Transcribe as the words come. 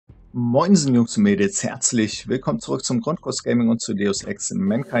Moinsen Jungs und Mädels, herzlich willkommen zurück zum Grundkurs Gaming und zu Deus Ex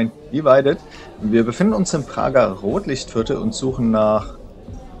Mankind Divided. Wir befinden uns im Prager Rotlichtviertel und suchen nach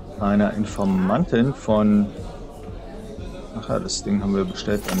einer Informantin von... Ach ja, das Ding haben wir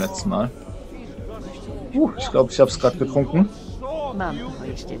bestellt beim letzten Mal. Ich glaube, ich habe es gerade getrunken.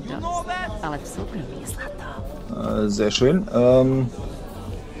 Sehr schön.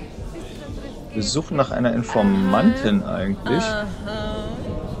 Wir suchen nach einer Informantin eigentlich.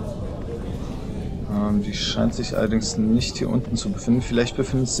 Die scheint sich allerdings nicht hier unten zu befinden. Vielleicht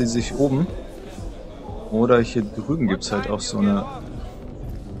befindet sie sich oben. Oder hier drüben gibt es halt auch so eine...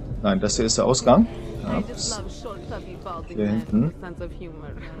 Nein, das hier ist der Ausgang. Ja, hier hinten.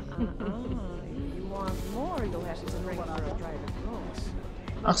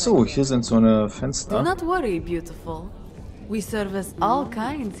 Ach so, hier sind so eine Fenster. Do not worry, beautiful. We service all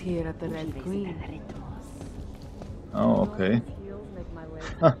kinds here at the Red Queen. Oh, okay.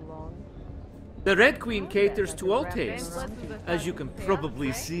 The Red Queen caters to all tastes, as you can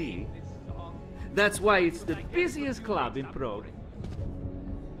probably see. That's why it's the busiest club in Prague.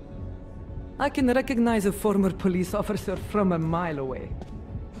 I can recognize a former police officer from a mile away.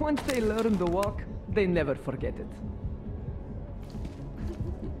 Once they learn the walk, they never forget it.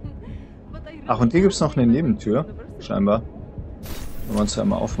 Ach, und hier gibt es noch eine Nebentür, scheinbar. Wenn wir uns ja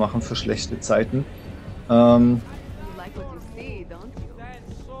mal aufmachen für schlechte Zeiten.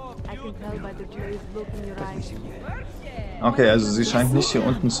 Okay, also sie scheint nicht hier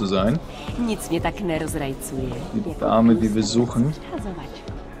unten zu sein. Die Dame, die wir suchen.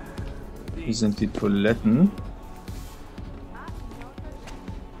 Hier sind die Toiletten.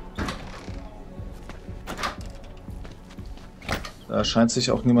 Da scheint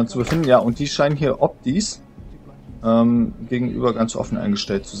sich auch niemand zu befinden. Ja, und die scheinen hier Optis gegenüber ganz offen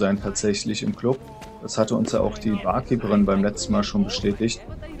eingestellt zu sein, tatsächlich im Club. Das hatte uns ja auch die Barkeeperin beim letzten Mal schon bestätigt.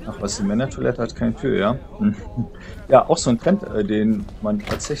 Ach, was, die Männertoilette hat keine Tür, ja? Ja, auch so ein Trend, den man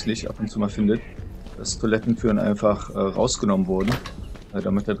tatsächlich ab und zu mal findet, dass Toilettentüren einfach rausgenommen wurden,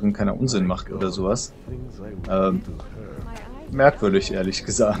 damit da drin keiner Unsinn macht oder sowas. Merkwürdig, ehrlich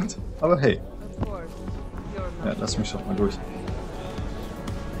gesagt. Aber hey. Ja, lass mich doch mal durch.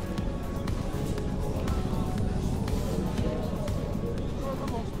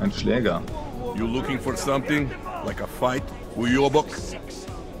 Ein Schläger. You looking for something? Like a fight? Uyobok?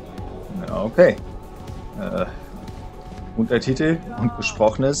 Ja, okay. Untertitel und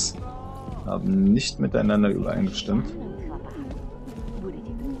Gesprochenes haben nicht miteinander übereingestimmt.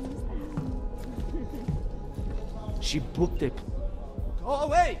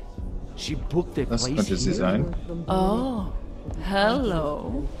 Das könnte sie sein. Oh,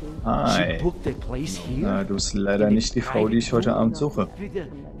 hello. Hi. Na, du bist leider nicht die Frau, die ich heute Abend suche.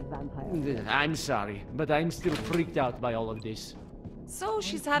 I'm sorry, but I'm still freaked out by all of this. So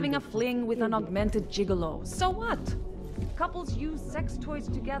she's having a fling with an augmented gigolo. So what? Couples use sex toys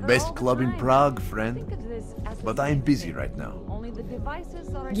together. Best club in Prague, friend. But I'm busy right now.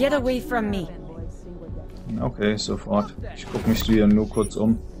 Get away from me. Okay, sofort. Ich gucke mich hier nur kurz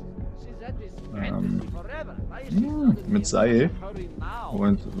um. Mit Seil.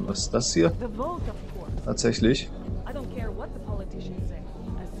 Und was ist das hier? Tatsächlich.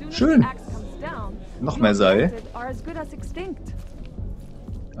 Schön. Noch mehr Seil.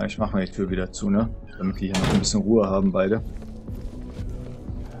 Ja, ich mache mal die Tür wieder zu, ne? Damit wir hier noch ein bisschen Ruhe haben, beide.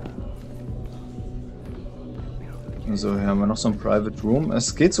 Also hier haben wir noch so ein Private Room.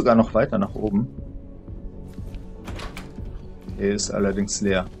 Es geht sogar noch weiter nach oben. Hier ist allerdings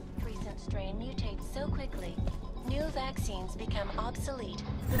leer.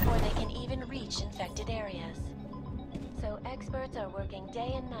 So experts are working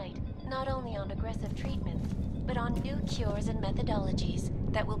day and night, not only on aggressive treatments, but on new cures and methodologies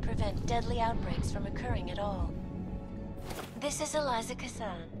that will prevent deadly outbreaks from occurring at all. This is Eliza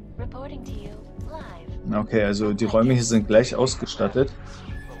Kassan, reporting to you live. Okay, also die Räume hier sind gleich ausgestattet.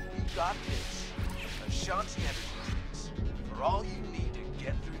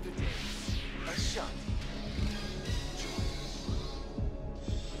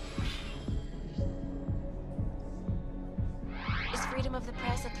 Freedom of the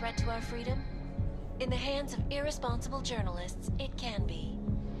press a threat to our freedom? In the hands of irresponsible journalists, it can be.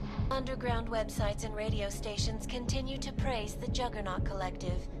 Underground websites and radio stations continue to praise the Juggernaut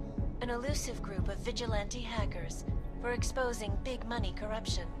Collective, an elusive group of vigilante hackers, for exposing big money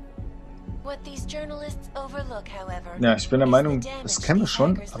corruption. What these journalists overlook, however, Ja, ich bin der Meinung, das kennen wir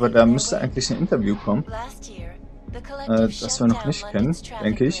schon, aber da müsste eigentlich ein Interview kommen, das wir noch nicht kennen,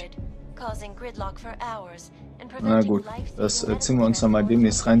 denke ich. Na gut, das ziehen wir uns dann mal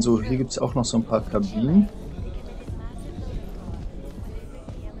demnächst rein. So, hier gibt es auch noch so ein paar Kabinen.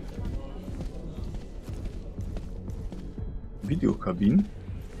 Videokabinen.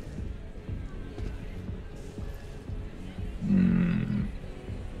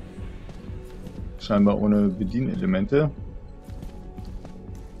 Scheinbar ohne Bedienelemente.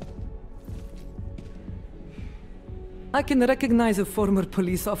 I can recognize a former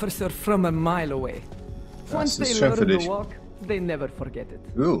police officer from a mile away. Once they learn to walk, they never forget it.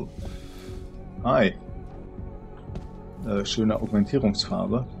 Oh. Hi. Schöne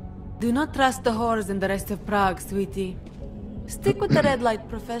Augmentierungsfarbe. Do not trust the whores in the rest of Prague, sweetie. Stick with the red light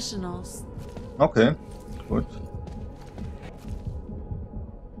professionals. Okay, gut.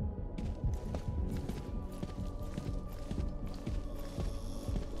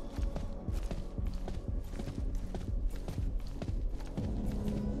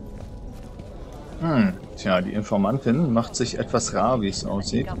 Tja, die Informantin macht sich etwas rar, wie es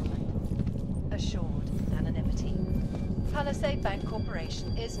aussieht. Assured anonymity. Palisade Bank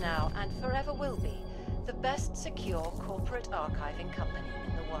Corporation is now and forever will be the best secure corporate archiving company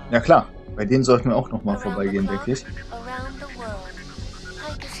in the world. Ja klar, bei denen sollten wir auch noch mal vorbeigehen, denke ich. Around the world.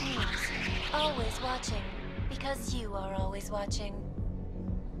 Icus News. Always watching. Because you are always watching.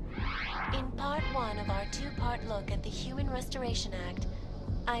 In part 1 of our 2-part look at the Human Restoration Act,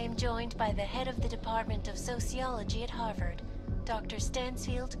 I am joined by the head of the Department of Sociology at Harvard, Dr.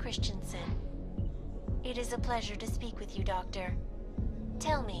 Stansfield Christensen. It is a pleasure to speak with you, Doctor.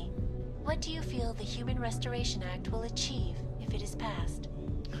 Tell me, what do you feel the Human Restoration Act will achieve if it is passed?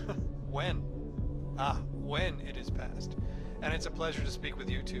 When? When it is passed. And it's a pleasure to speak with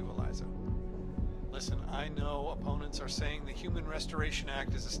you too, Eliza. Listen, I know opponents are saying the Human Restoration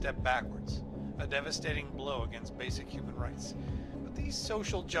Act is a step backwards, a devastating blow against basic human rights. These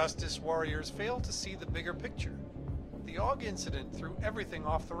social justice warriors fail to see the bigger picture. The AUG incident threw everything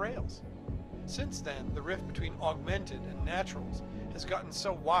off the rails. Since then, the rift between augmented and naturals has gotten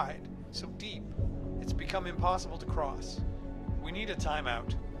so wide, so deep, it's become impossible to cross. We need a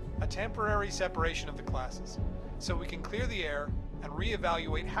timeout, a temporary separation of the classes, so we can clear the air and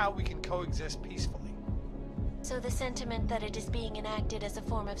reevaluate how we can coexist peacefully. So the sentiment that it is being enacted as a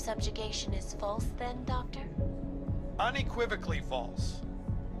form of subjugation is false then, Doctor? Unequivocally false.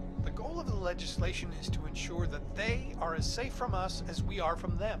 The goal of the legislation is to ensure that they are as safe from us as we are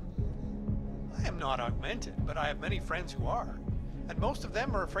from them. I am not augmented, but I have many friends who are. And most of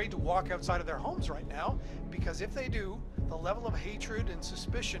them are afraid to walk outside of their homes right now, because if they do, the level of hatred and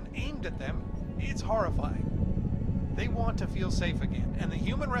suspicion aimed at them is horrifying. They want to feel safe again, and the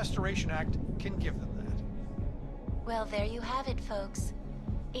Human Restoration Act can give them that. Well, there you have it, folks.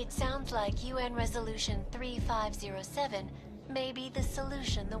 It sounds like UN Resolution 3507 may be the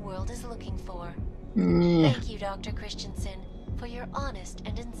solution the world is looking for. Thank you, Dr. Christensen, for your honest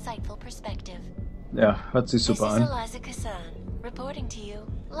and insightful perspective. Ja, hört sich super an. This is Eliza Kassan, reporting to you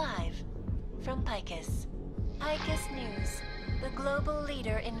live from Picus. Picus News, the global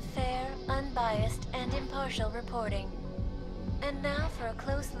leader in fair, unbiased, and impartial reporting. And now for a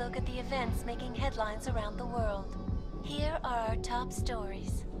close look at the events making headlines around the world. Here are our top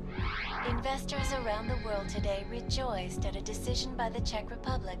stories. Investors around the world today rejoiced at a decision by the Czech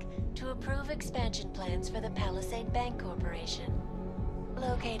Republic to approve expansion plans for the Palisade Bank Corporation.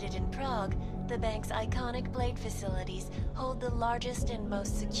 Located in Prague, the bank's iconic blade facilities hold the largest and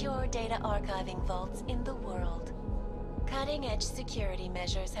most secure data archiving vaults in the world. Cutting-edge security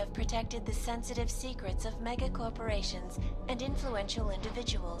measures have protected the sensitive secrets of mega-corporations and influential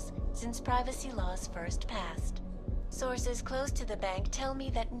individuals since privacy laws first passed. Sources close to the bank tell me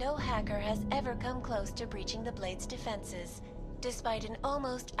that no hacker has ever come close to breaching the Blade's defenses, despite an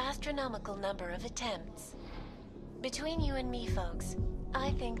almost astronomical number of attempts. Between you and me, folks,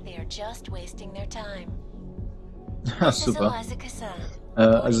 I think they are just wasting their time. Super.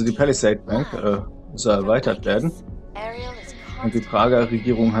 Also die Palisade Bank soll erweitert werden. Und die Prager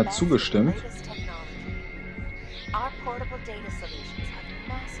Regierung hat zugestimmt. Our portable data solutions have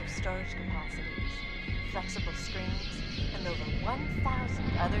massive storage capacities, flexible screens, and over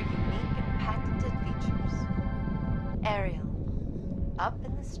 1,000 other unique and patented features. Ariel, up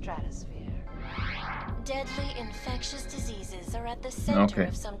in the stratosphere. Deadly infectious diseases are at the center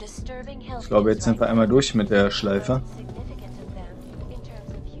of some disturbing health. Ich glaube, jetzt sind wir einmal durch mit der Schleife.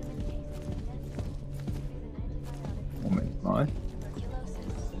 Moment mal.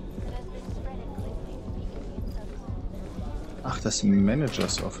 Ach, das ist ein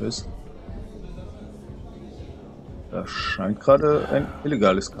Managers Office. Da scheint gerade ein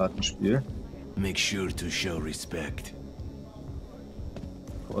illegales Kartenspiel. Make sure to show respect.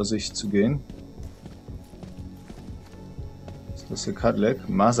 Vorsicht zu gehen. Ist das hier Kadlec?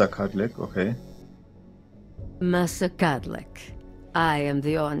 Masa Kadlec, okay. Masa Kadlec. I am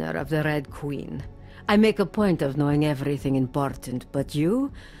the owner of the Red Queen, I make a point of knowing everything important, but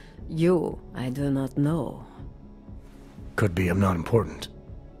you, I do not know. Could be I'm not important.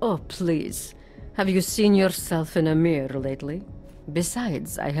 Oh, please. Have you seen yourself in a mirror lately?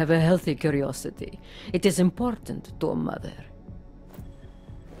 Besides, I have a healthy curiosity. It is important to a mother.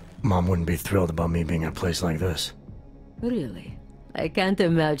 Mom wouldn't be thrilled about me being in a place like this. Really? I can't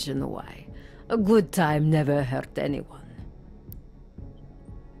imagine why. A good time never hurt anyone.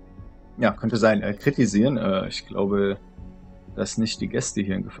 Ja, könnte sein. Kritisieren. Ich glaube, dass nicht die Gäste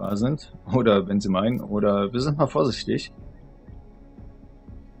hier in Gefahr sind. Oder wenn sie meinen. Oder wir sind mal vorsichtig.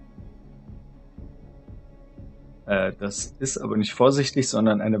 Das ist aber nicht vorsichtig,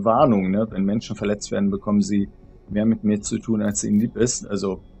 sondern eine Warnung. Ne? Wenn Menschen verletzt werden, bekommen sie mehr mit mir zu tun, als ihnen lieb ist.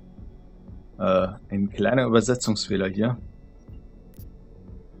 Also ein kleiner Übersetzungsfehler hier.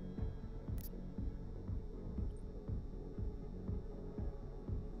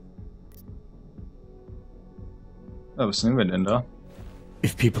 Ja, was nehmen wir denn da?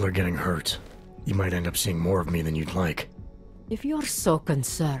 If people are getting hurt, you might end up seeing more of me than you'd like. If you're so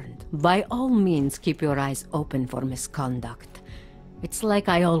concerned, by all means keep your eyes open for misconduct. It's like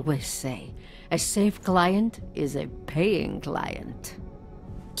I always say, a safe client is a paying client.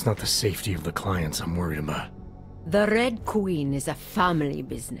 It's not the safety of the clients I'm worried about. The Red Queen is a family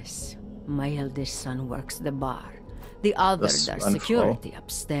business. My eldest son works the bar. The others are security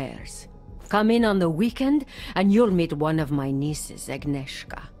upstairs. Come in on the weekend and you'll meet one of my nieces,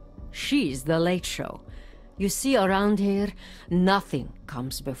 Agnieszka. She's the late show. You see, around here, nothing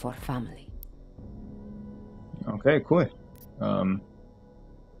comes before family. Okay, cool.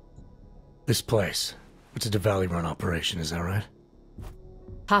 This place, it's a Diwali-run operation, is that right?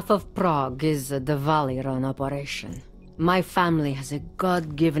 Half of Prague is a Diwali-run operation. My family has a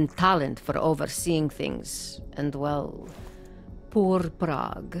God-given talent for overseeing things, and well, poor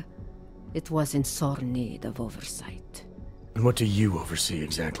Prague. It was in sore need of oversight. And what do you oversee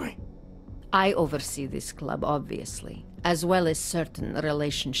exactly? I oversee this club, obviously, as well as certain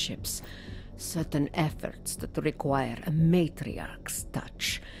relationships, certain efforts that require a matriarch's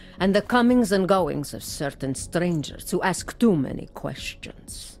touch, and the comings and goings of certain strangers who ask too many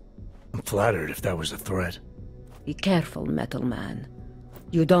questions. I'm flattered if that was a threat. Be careful, Metal Man.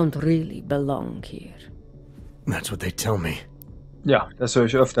 You don't really belong here. That's what they tell me. Ja, das höre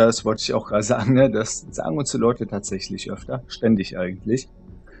ich öfter, das wollte ich auch gerade sagen, ne? Das sagen uns die Leute tatsächlich öfter, ständig eigentlich.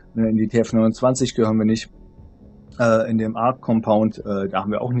 In die TF29 gehören wir nicht, in dem Arc-Compound, da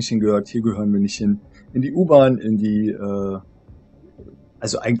haben wir auch nicht hingehört, hier gehören wir nicht hin. In die U-Bahn, in die,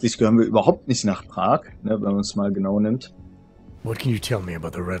 also eigentlich gehören wir überhaupt nicht nach Prag, ne, wenn man es mal genau nimmt. What can you tell me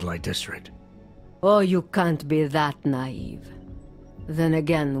about the Red Light District? Oh, you can't be that naive. Then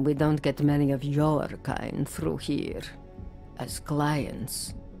again, we don't get many of your kind through here. As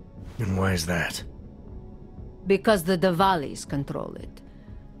clients. And why is that? Because the Diwalis control it.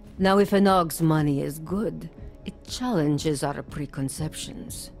 Now, if an Og's money is good, it challenges our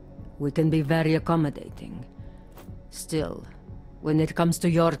preconceptions. We can be very accommodating. Still, when it comes to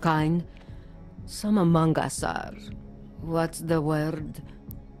your kind, some among us are... what's the word?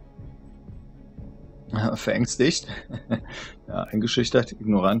 Verängstigt. Ja, eingeschüchtert,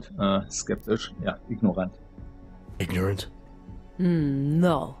 ignorant, skeptisch, ja, ignorant. Ignorant?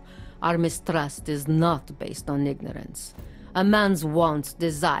 No. Our mistrust is not based on ignorance. A man's wants,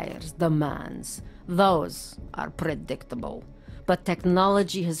 desires, demands. Those are predictable. But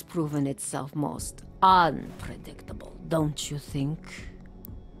technology has proven itself most unpredictable, don't you think?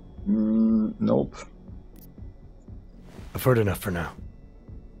 Nope. I've heard enough for now.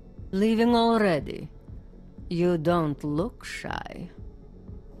 Leaving already? You don't look shy.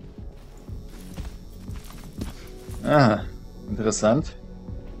 Ah, interessant.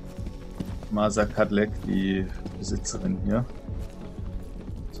 Masa Kadlek, die Besitzerin hier.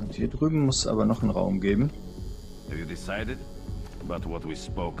 So, und hier drüben muss es aber noch einen Raum geben. Have you decided about what we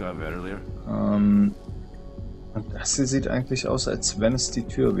spoke of earlier? Und das hier sieht eigentlich aus, als wenn es die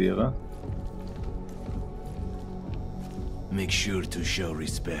Tür wäre. Make sure to show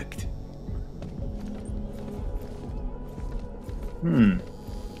respect.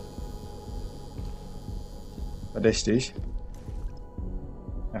 Verdächtig.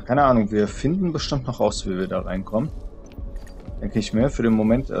 Ja, keine Ahnung, wir finden bestimmt noch raus, wie wir da reinkommen. Denke ich mir. Für den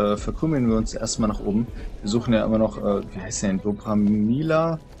Moment verkrümeln wir uns erstmal nach oben. Wir suchen ja immer noch, wie heißt der denn?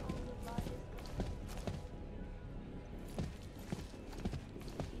 Dobramila?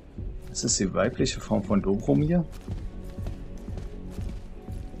 Das ist die weibliche Form von Dobromir?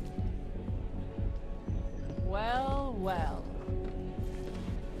 Well, well.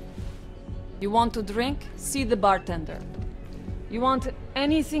 You want to drink? See the bartender. You want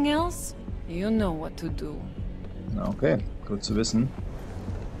anything else? You know what to do. Okay, gut zu wissen.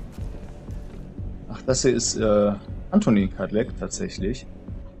 Ach, das hier ist Anthony Kadlec tatsächlich.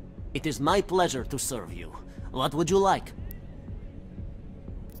 It is my pleasure to serve you. What would you like?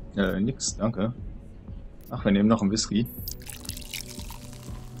 Nix, danke. Ach, wir nehmen noch einen Whisky.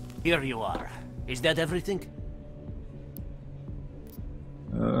 Here you are. Is that everything?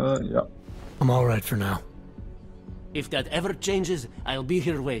 Ja. I'm all right for now. If that ever changes, I'll be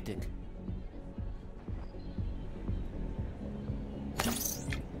here waiting.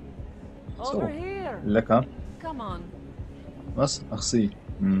 So, Over here. lecker. Come on. Was? Ach, sie.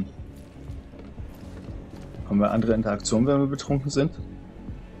 Hm. Haben wir andere Interaktionen, wenn wir betrunken sind?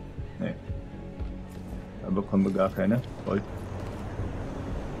 Nee. Da bekommen wir gar keine. Toll.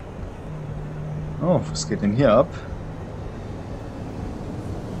 Oh, was geht denn hier ab?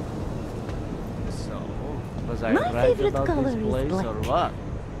 So, was I right about this place or what?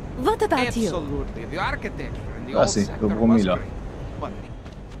 What about you? Absolutely. The architecture and the Ah, old sì, sector was Dobromila. great. But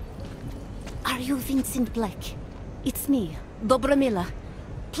Are you Vincent Black? It's me, Dobromila.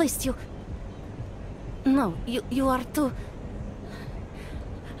 Please, you... No, you are too...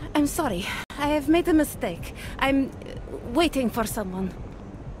 I'm sorry. I have made a mistake. I'm waiting for someone.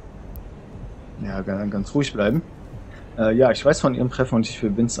 Ja, ganz ruhig bleiben. Ja, ich weiß von Ihrem Treffen und ich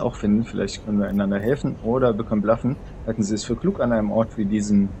will Vince auch finden. Vielleicht können wir einander helfen oder wir können bluffen. Halten Sie es für klug, an einem Ort wie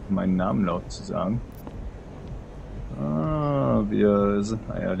diesem meinen Namen laut zu sagen. Ah, wir sind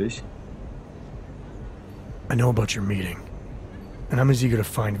mal ehrlich. I know about your meeting. And I'm as eager to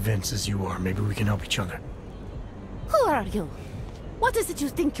find Vince as you are. Maybe we can help each other. Who are you? What is it you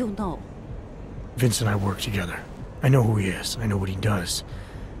think you know? Vince and I work together. I know who he is. I know what he does.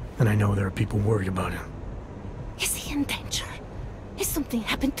 And I know there are people worried about him. Is he in danger? Has something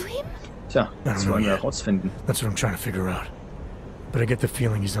happened to him? Tja, das wollen wir herausfinden. That's what I'm trying to figure out. But I get the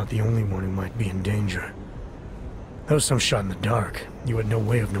feeling he's not the only one who might be in danger. That was some shot in the dark. You had no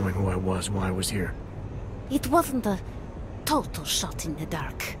way of knowing who I was, why I was here. It wasn't a total shot in the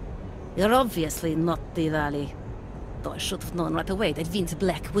dark. You're obviously not the Valley. Though I should have known right away that Vince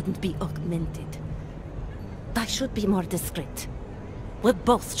Black wouldn't be augmented. I should be more discreet. We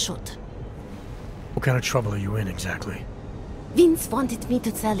both should. What kind of trouble are you in, exactly? Vince wanted me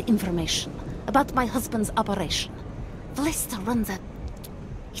to tell information about my husband's operation. Vlesta runs a...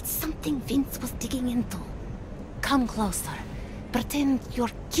 It's something Vince was digging into. Come closer. Pretend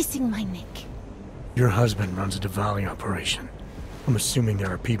you're kissing my neck. Your husband runs a Diwali operation. I'm assuming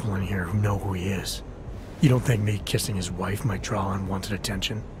there are people in here who know who he is. You don't think me kissing his wife might draw unwanted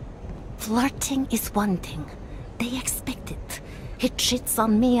attention? Flirting is one thing. They expect it. He cheats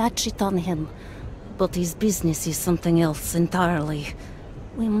on me, I cheat on him. But his business is something else entirely.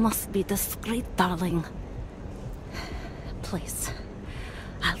 We must be discreet, darling. Please,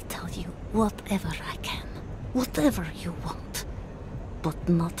 I'll tell you whatever I can. Whatever you want. But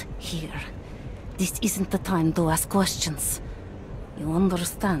not here. This isn't the time to ask questions. You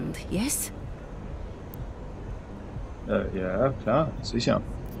understand, yes? Ja, klar, sicher.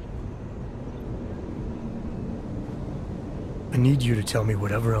 I need you to tell me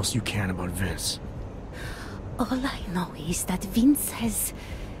whatever else you can about Vince. All I know is that Vince has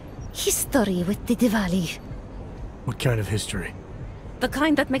history with the Diwali. What kind of history? The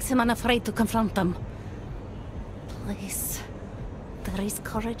kind that makes him unafraid to confront them. Please. There is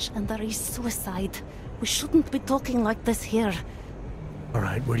courage and there is suicide. We shouldn't be talking like this here.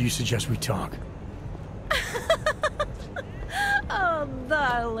 Alright, where do you suggest we talk? Oh,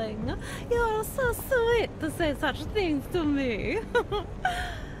 darling. You are so sweet to say such things to me.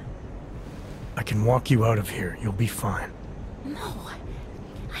 I can walk you out of here. You'll be fine. No.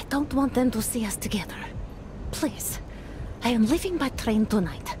 I don't want them to see us together. Please. I am leaving by train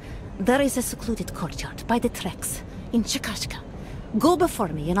tonight. There is a secluded courtyard by the tracks in Chikashka. Go before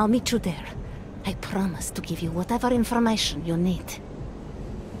me and I'll meet you there. I promise to give you whatever information you need.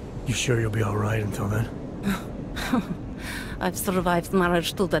 You sure you'll be alright until then? I've survived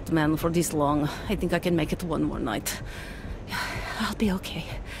marriage to that man for this long. I think I can make it one more night. I'll be okay.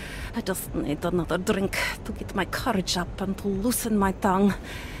 I just need another drink to get my courage up and to loosen my tongue.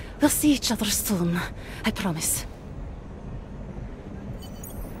 We'll see each other soon. I promise.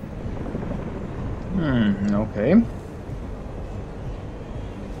 Okay.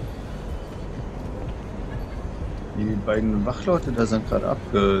 Die beiden Wachleute da sind gerade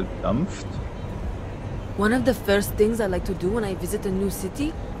abgedampft. One of the first things I like to do when I visit a new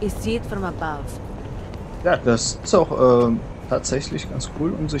city is see it from above. Ja, das ist auch tatsächlich ganz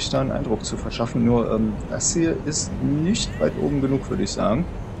cool, um sich da einen Eindruck zu verschaffen. Nur das hier ist nicht weit oben genug, würde ich sagen.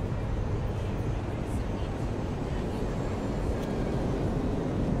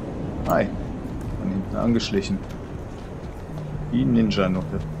 Hi. Von hinten angeschlichen. Die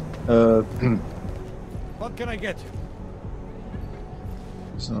Ninja-Nutte. What can I get you?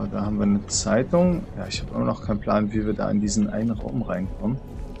 So, da haben wir eine Zeitung. Ja, ich habe immer noch keinen Plan, wie wir da in diesen einen Raum reinkommen.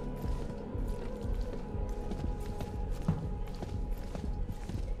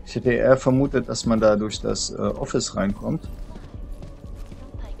 Ich hätte eher vermutet, dass man da durch das Office reinkommt.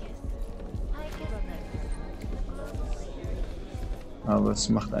 Aber es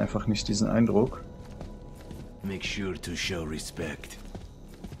macht einfach nicht diesen Eindruck. Make sure to show respect.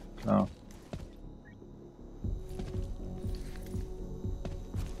 Klar.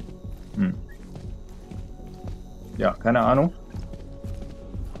 Ja, keine Ahnung.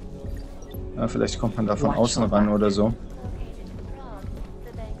 Ja, vielleicht kommt man da von außen ran oder so.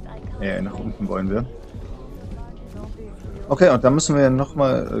 Ja, nach unten wollen wir. Okay, und dann müssen wir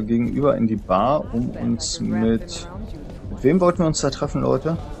nochmal gegenüber in die Bar, um uns mit... Mit wem wollten wir uns da treffen,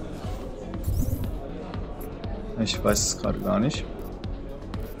 Leute? Ich weiß es gerade gar nicht.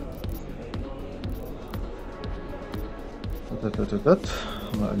 Haben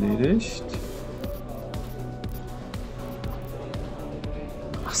wir erledigt.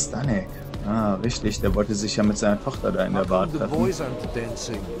 Ach, Stanek. Ah, richtig. Der wollte sich ja mit seiner Tochter da in der Bar treffen.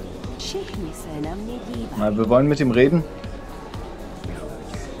 Na, wir wollen mit ihm reden.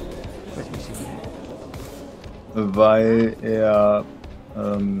 Weil er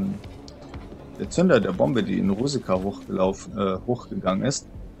der Zünder der Bombe, die in Rusika hochgegangen ist,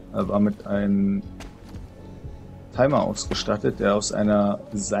 war mit einem Timer ausgestattet, der aus einer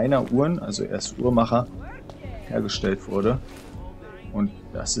seiner Uhren, also er ist Uhrmacher, hergestellt wurde. Und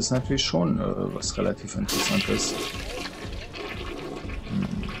das ist natürlich schon was relativ Interessantes.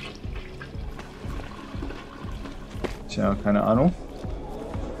 Tja, keine Ahnung.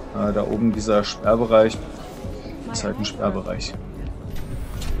 Da oben dieser Sperrbereich ist halt ein Sperrbereich.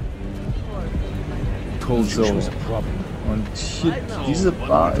 So. Und hier, diese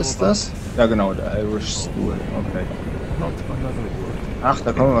Bar ist das? Ja genau, der Irish Stool. Okay. Ach,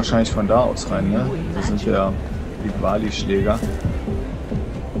 da kommen wir wahrscheinlich von da aus rein, ne? Das sind ja die Wali-Schläger.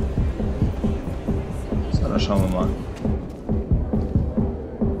 So, dann schauen wir mal.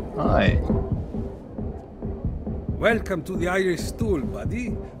 Hi. Welcome to the Irish Stool,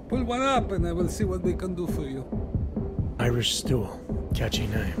 buddy. Pull one up and I will see what we can do for you. Irish Stool. Catchy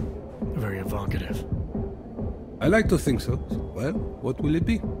name. Very evocative. I like to think so. Well, what will it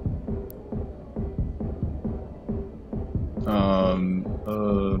be?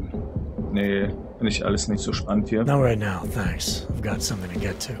 Nee, finde ich alles nicht so spannend hier. Not right now, thanks. I've got something to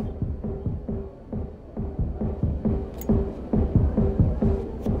get to.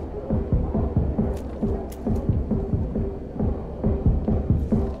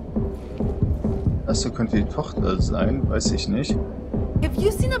 Das hier könnte die Tochter sein, weiß ich nicht. Have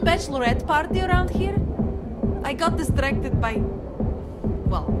you seen a bachelorette party around here? I got distracted by...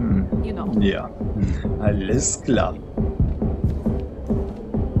 well, you know. Ja, alles klar.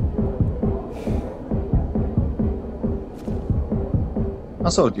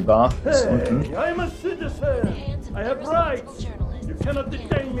 Achso, die Bar ist unten. I'm a citizen. I have rights. You cannot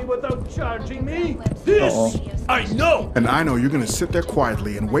detain me without charging me. This I know. And I know you're gonna sit there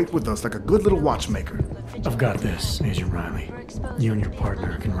quietly and wait with us like a good little watchmaker. I've got this, Agent Riley. You and your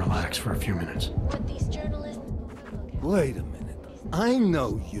partner can relax for a few minutes. Wait a minute. I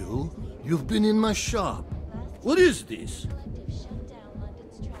know you. You've been in my shop. What is this?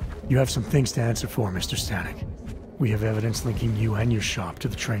 You have some things to answer for, Mr. Stanek. We have evidence linking you and your shop to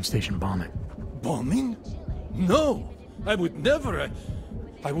the train station bombing. Bombing? No, I would never.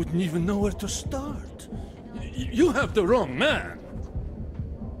 I wouldn't even know where to start. You have the wrong man.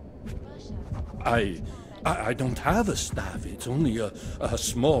 I don't have a staff. It's only a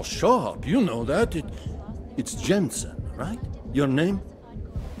small shop. You know that. It's Jensen, right? Your name?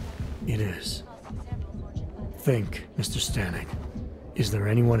 It is. Think, Mr. Stanek. Is there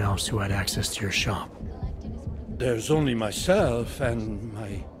anyone else who had access to your shop? There's only myself and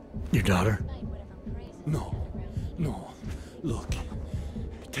my... Your daughter? No. Look,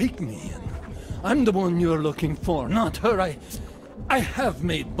 take me in. I'm the one you're looking for, not her. I have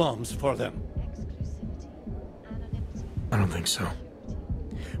made bombs for them. I don't think so.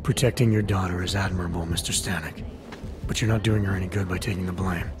 Protecting your daughter is admirable, Mr. Stanek. But you're not doing her any good by taking the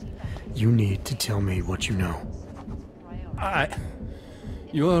blame. You need to tell me what you know.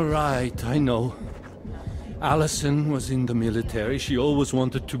 You're right, I know. Allison was in the military. She always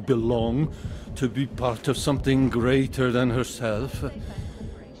wanted to belong, to be part of something greater than herself.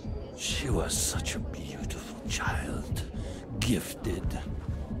 She was such a beautiful child. Gifted.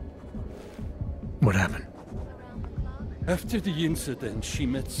 What happened? After the incident, she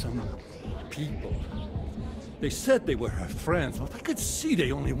met some people. They said they were her friends, but I could see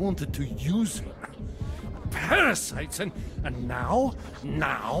they only wanted to use her. Parasites, and now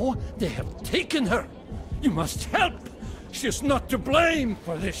they have taken her. You must help. She is not to blame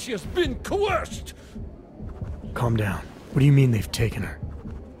for this. She has been coerced. Calm down. What do you mean they've taken her?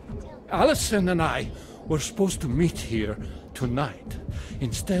 Allison and I were supposed to meet here tonight.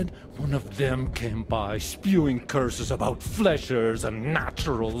 Instead, one of them came by, spewing curses about fleshers and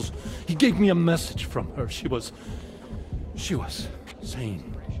naturals. He gave me a message from her. She was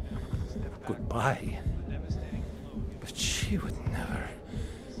saying goodbye. But she would never.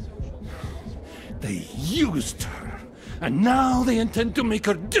 They used her, and now they intend to make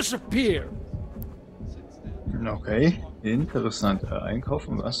her disappear. Okay, interessant.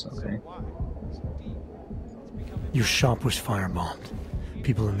 Einkaufen, was? Okay. Your shop was firebombed.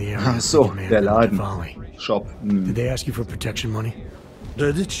 People in the area. So, der Laden. Shop. Did they ask you for protection money?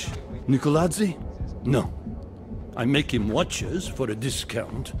 Redic? Nicolazzi? No. I make him watches for a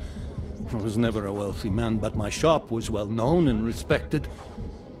discount. I was never a wealthy man, but my shop was well known and respected.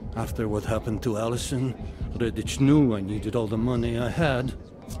 After what happened to Allison, Redic knew I needed all the money I had.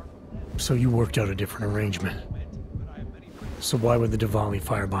 So you worked out a different arrangement. So why would the Diwali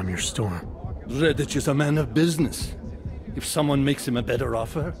firebomb your store? Redic is a man of business. If someone makes him a better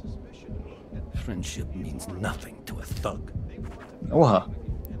offer, friendship means nothing to a thug. Oha.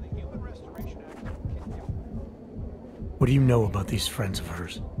 What do you know about these friends of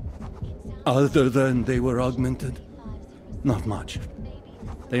hers? Other than they were augmented? Not much.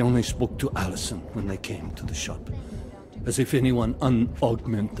 They only spoke to Allison when they came to the shop. As if anyone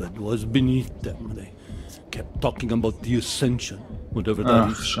unaugmented was beneath them. They kept talking about the Ascension, whatever that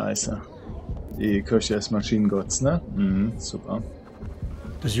is. Scheiße. Die Kirche des Maschinengotts, ne? Super.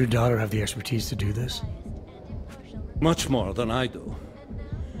 Does your daughter have the expertise to do this? Much more than I do.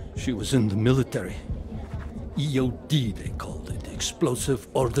 She was in the military. EOD, they called it. Explosive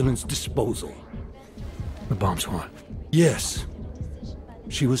Ordnance Disposal. The bomb squad? Yes.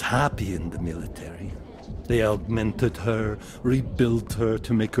 She was happy in the military. They augmented her, rebuilt her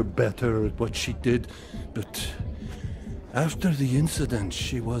to make her better at what she did. But after the incident,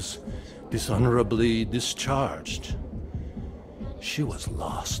 she was dishonorably discharged. She was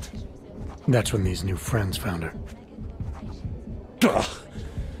lost. That's when these new friends found her. Ugh.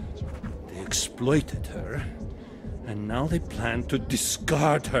 They exploited her, and now they plan to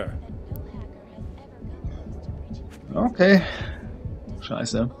discard her. Okay.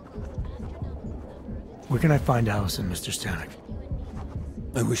 Scheiße. Where can I find Allison, Mr. Stanek?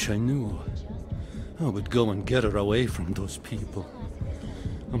 I wish I knew. I would go and get her away from those people.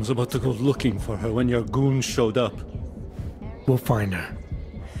 I was about to go looking for her when your goons showed up. We'll find her.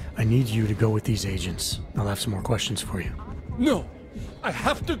 I need you to go with these agents. I'll have some more questions for you. No! I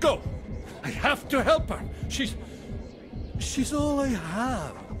have to go! I have to help her! She's all I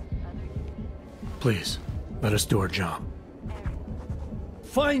have. Please, let us do our job.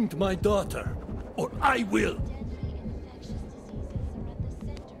 Find my daughter, or I will!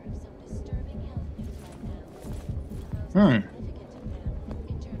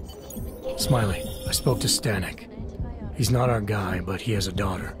 Smiley, I spoke to Stanek. He's not our guy, but he has a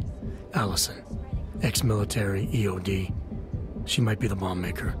daughter. Allison. Ex-military, EOD. She might be the bomb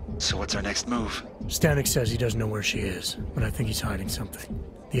maker. So what's our next move? Stanek says he doesn't know where she is, but I think he's hiding something.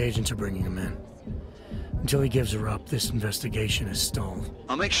 The agents are bringing him in. Until he gives her up, this investigation is stalled.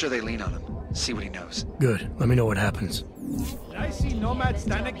 I'll make sure they lean on him. See what he knows. Good. Let me know what happens. I see Nomad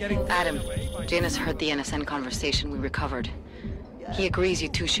Stanek getting... Adam, Janus heard the NSN conversation we recovered. He agrees you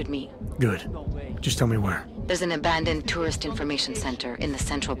two should meet. Good. Just tell me where. There's an abandoned tourist information center in the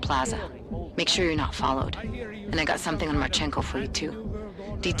central plaza. Make sure you're not followed. And I got something on Marchenko for you too.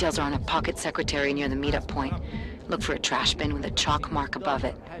 Details are on a pocket secretary near the meetup point. Look for a trash bin with a chalk mark above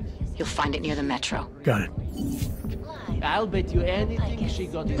it. You'll find it near the metro. Got it. I'll bet you anything she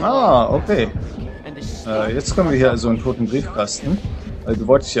got it. Okay. Jetzt kommen wir hier also einen toten Briefkasten. Du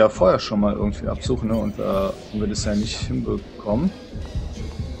wolltest ja vorher schon mal irgendwie absuchen, ne? Und haben wir das ja nicht hinbekommen.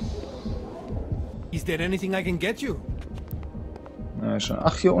 Is there anything I can get you?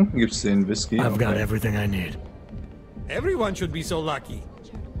 Ach, hier unten gibt es den Whisky. I've got everything I need. Everyone should be so lucky.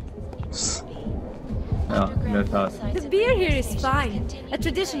 Ja, in der Tat. The beer here is fine. A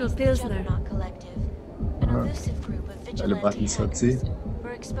traditional pilsner. Alle Buttons hat sie.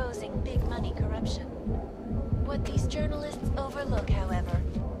 For exposing big money corruption. What these journalists overlook, however,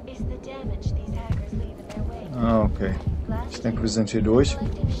 is the damage these hackers leave in their way. Okay. Ich denke, wir sind hier durch.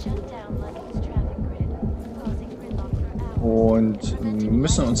 Und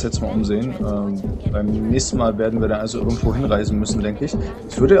müssen uns jetzt mal umsehen. Beim nächsten Mal werden wir da also irgendwo hinreisen müssen, denke ich.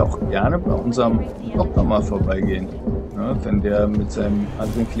 Ich würde auch gerne bei unserem Doktor mal vorbeigehen, ne, wenn der mit seinem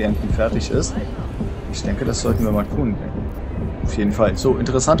anderen Klienten fertig ist. Ich denke, das sollten wir mal tun. Auf jeden Fall. So,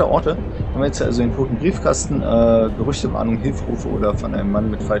 interessante Orte. Haben wir jetzt also den toten Briefkasten, Gerüchtewarnung, Hilferufe oder von einem Mann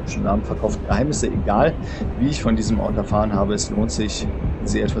mit falschem Namen verkaufte Geheimnisse. Egal, wie ich von diesem Ort erfahren habe, es lohnt sich,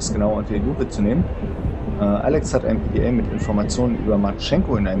 sie etwas genauer unter die Lupe zu nehmen. Alex hat ein PDA mit Informationen über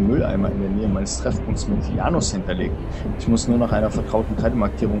Marchenko in einem Mülleimer in der Nähe meines Treffpunkts mit Janus hinterlegt. Ich muss nur nach einer vertrauten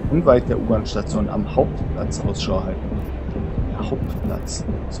Kreidemarkierung unweit der U-Bahn-Station am Hauptplatz Ausschau halten. Der Hauptplatz?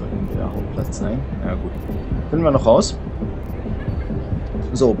 Soll denn der Hauptplatz sein? Ja gut. Finden wir noch raus.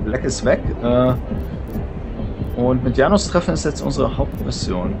 So, Black ist weg. Und mit Janus treffen ist jetzt unsere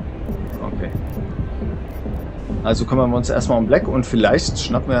Hauptmission. Okay. Also kümmern wir uns erstmal um Black und vielleicht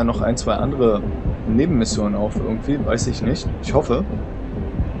schnappen wir ja noch ein, zwei andere Nebenmissionen auf irgendwie. Weiß ich nicht. Ich hoffe.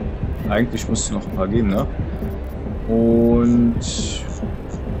 Eigentlich müsste es noch ein paar geben, ne? Und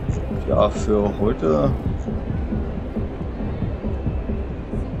ja, für heute...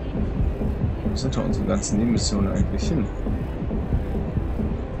 Wo sind da unsere ganzen Nebenmissionen eigentlich hin?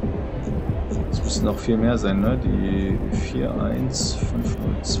 Es müssen noch viel mehr sein, ne? Die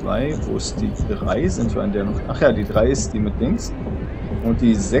 41502, wo ist die 3? Sind wir an der noch? Ach ja, die 3 ist die mit Dings. Und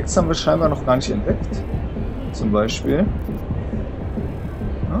die 6 haben wir scheinbar noch gar nicht entdeckt. Zum Beispiel.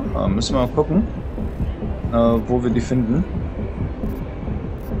 Ah, müssen wir mal gucken, wo wir die finden.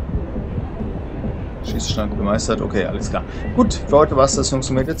 Schießstand gemeistert. Okay, alles klar. Gut, für heute war es das, Jungs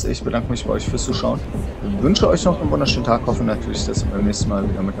und Mädels. Ich bedanke mich bei euch fürs Zuschauen. Ich wünsche euch noch einen wunderschönen Tag. Hoffe natürlich, dass ihr beim nächsten Mal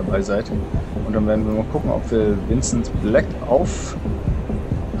wieder mit dabei seid. Und dann werden wir mal gucken, ob wir Vincent Black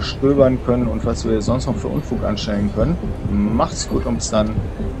aufstöbern können und was wir sonst noch für Unfug anstellen können. Macht's gut und bis dann.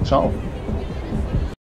 Ciao.